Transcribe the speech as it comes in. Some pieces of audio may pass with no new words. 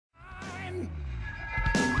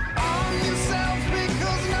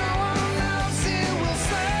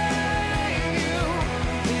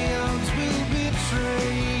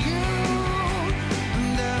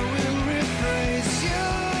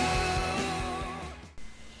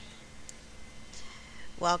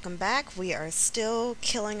Welcome back. We are still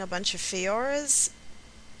killing a bunch of Fioras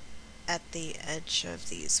at the edge of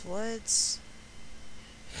these woods.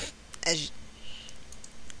 As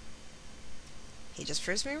he just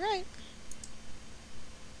proves me right.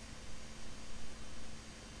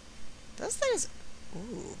 Those things,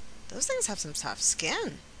 ooh, those things have some tough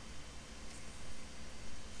skin.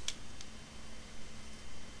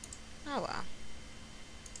 Oh well.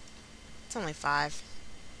 It's only 5.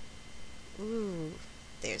 Ooh,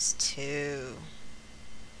 there's 2.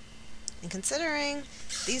 And considering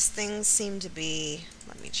these things seem to be,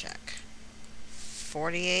 let me check,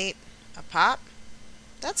 48 a pop,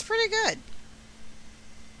 that's pretty good.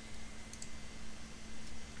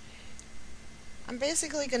 I'm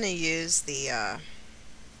basically going to use the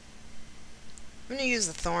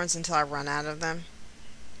thorns until I run out of them,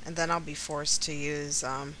 and then I'll be forced to use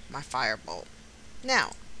my firebolt.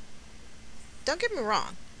 Now, don't get me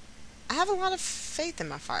wrong, I have a lot of faith in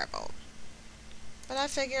my firebolt, but I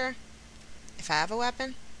figure if I have a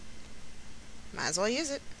weapon, might as well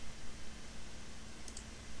use it.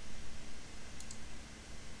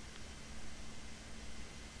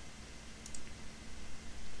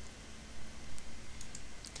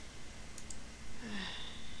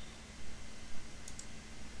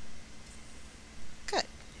 Good.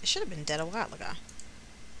 It should have been dead a while ago.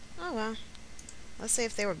 Oh well. Let's see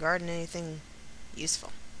if they were guarding anything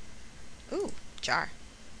useful. Ooh, jar.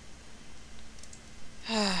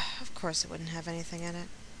 Of course it wouldn't have anything in it.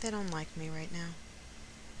 They don't like me right now.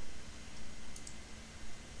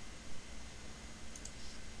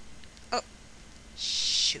 Oh,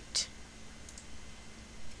 shoot.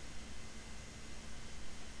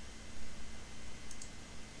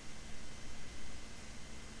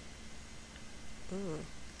 Ooh.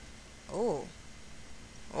 Oh.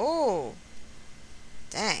 Oh.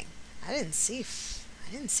 Dang. I didn't see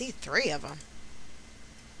 3 of them.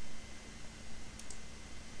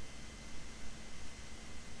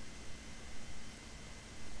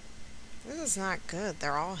 This is not good.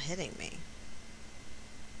 They're all hitting me.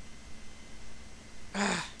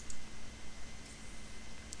 Ugh.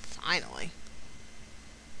 Finally.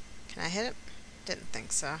 Can I hit it? Didn't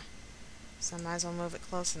think so. So I might as well move it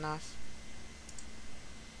close enough.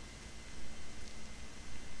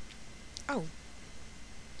 Oh.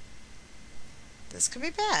 This could be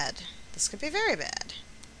bad. This could be very bad.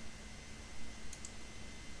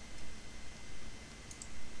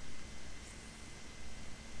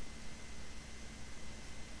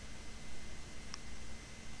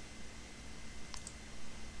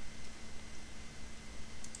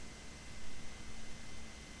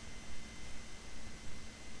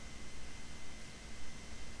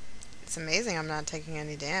 It's amazing I'm not taking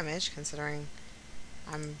any damage, considering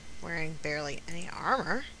I'm wearing barely any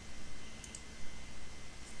armor.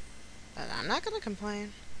 But I'm not going to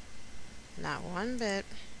complain. Not one bit.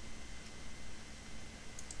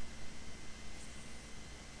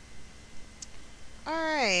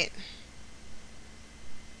 Alright.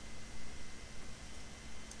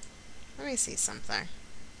 Let me see something.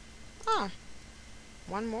 Oh.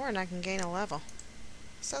 1 more and I can gain a level.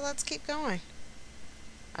 So let's keep going.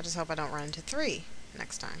 I just hope I don't run into 3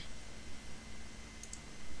 next time.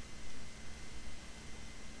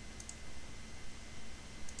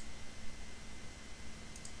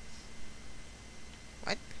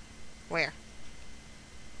 What? Where?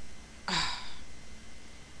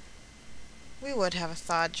 We would have a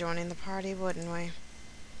thought joining the party, wouldn't we?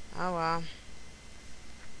 Oh well.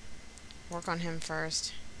 Work on him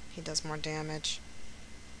first. He does more damage.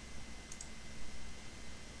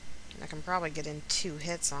 I can probably get in 2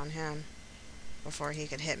 hits on him before he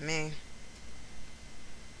could hit me.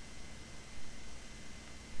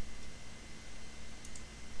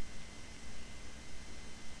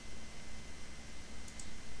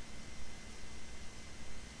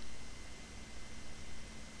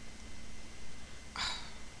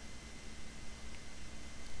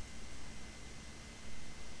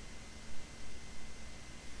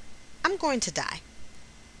 I'm going to die.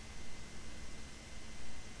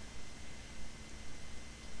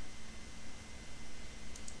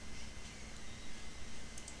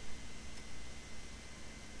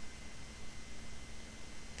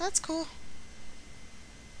 That's cool.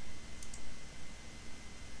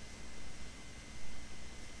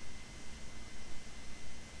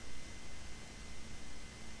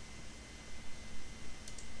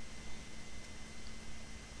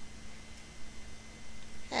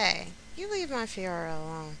 Hey, you leave my Fiora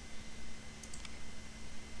alone.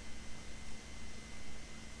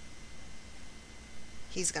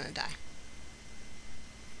 He's gonna die.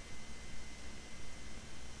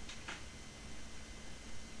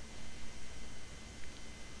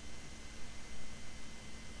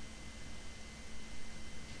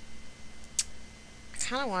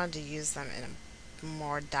 kind of wanted to use them in a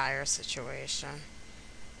more dire situation.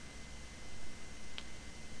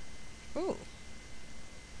 Ooh.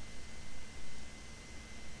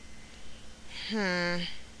 Hmm.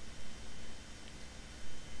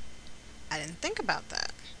 I didn't think about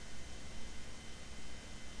that.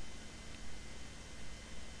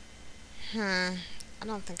 Hmm. I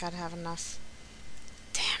don't think I'd have enough.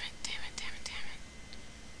 Damn it, damn it, damn it, damn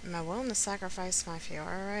it. Am I willing to sacrifice my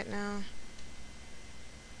Fiora right now?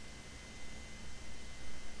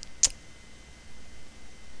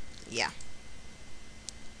 Yeah.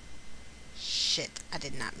 Shit, I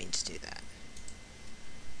did not mean to do that.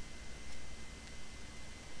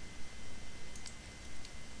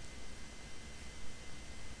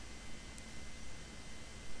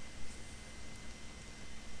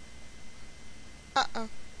 Uh-oh.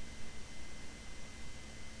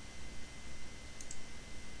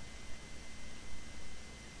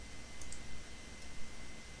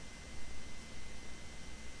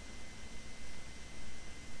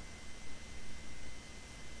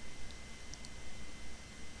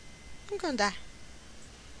 I'm gonna die.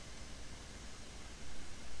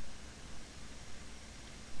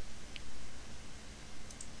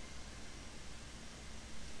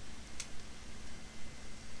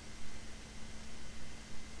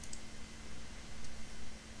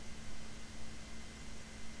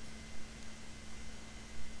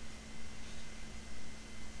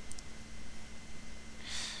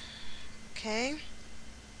 Okay.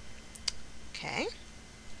 Okay.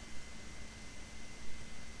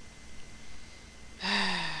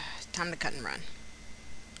 Time to cut and run.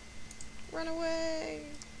 Run away.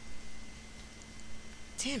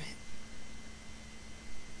 Damn it.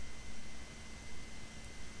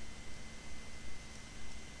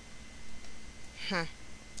 Huh.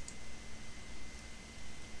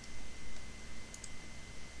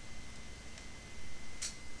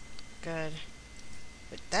 Good.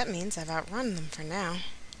 But that means I've outrun them for now.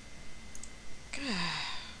 God.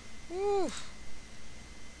 Woo.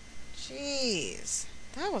 Jeez.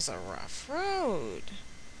 That was a rough road.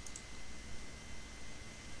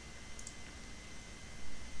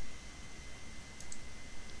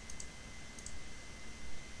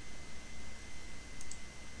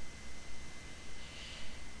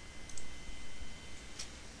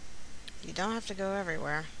 You don't have to go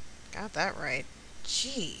everywhere. Got that right.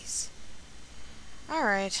 Jeez.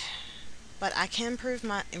 Alright. But I can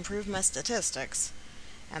improve my statistics.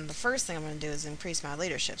 And the first thing I'm going to do is increase my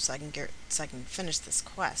leadership so I can finish this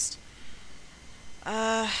quest.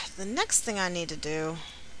 The next thing I need to do,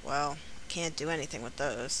 well, I can't do anything with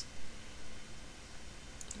those.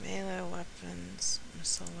 Melee weapons,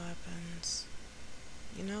 missile weapons.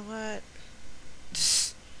 You know what?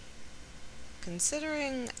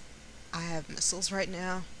 Considering I have missiles right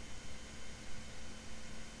now,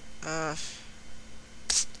 I'm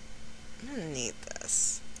gonna need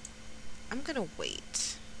this. I'm gonna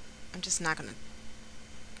wait. I'm just not gonna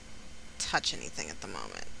touch anything at the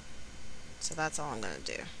moment. So that's all I'm gonna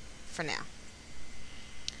do for now.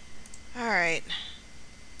 Alright,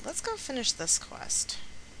 let's go finish this quest.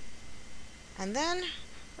 And then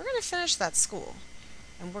we're gonna finish that school.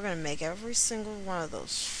 And we're gonna make every single one of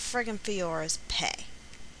those friggin' Fioras pay.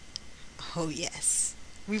 Oh yes,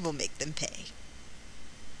 we will make them pay.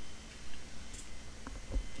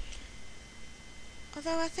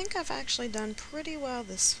 Although I think I've actually done pretty well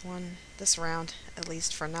this round, at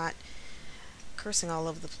least for not cursing all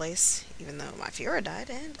over the place, even though my Fiora died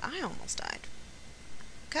and I almost died.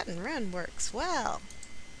 Cut and run works well.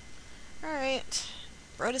 Alright,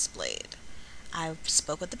 Brodus Blade. I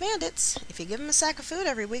spoke with the bandits. If you give them a sack of food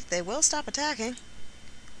every week, they will stop attacking.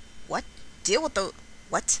 What? Deal with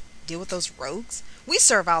those rogues? We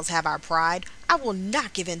Serviles have our pride. I will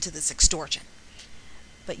not give in to this extortion.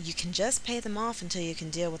 But you can just pay them off until you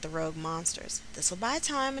can deal with the rogue monsters. This will buy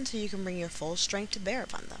time until you can bring your full strength to bear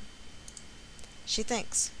upon them. She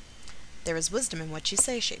thinks. There is wisdom in what you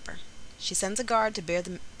say, Shaper. She sends a guard to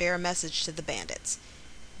bear a message to the bandits.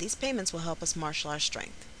 These payments will help us marshal our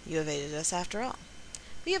strength. You evaded us after all.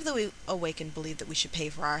 We of the Awakened believe that we should pay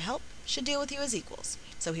for our help, should deal with you as equals.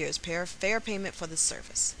 So here is fair payment for this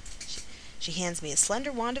service. She hands me a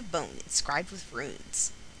slender wand of bone inscribed with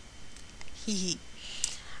runes. Hee hee.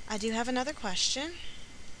 I do have another question.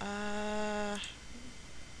 Oh,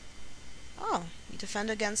 you defend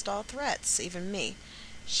against all threats, even me.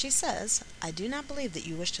 She says, I do not believe that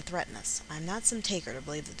you wish to threaten us. I am not some taker to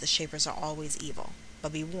believe that the Shapers are always evil.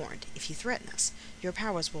 But be warned, if you threaten us, your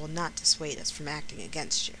powers will not dissuade us from acting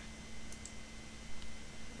against you.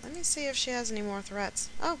 Let me see if she has any more threats.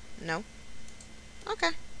 Oh, no.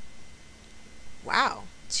 Okay. Wow.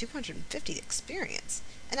 250 experience.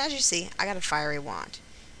 And as you see, I got a fiery wand.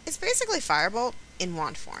 It's basically Firebolt in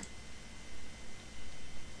wand form.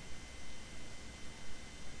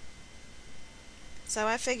 So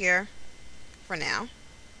I figure, for now,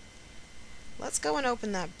 let's go and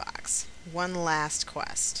open that box. One last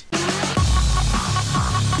quest.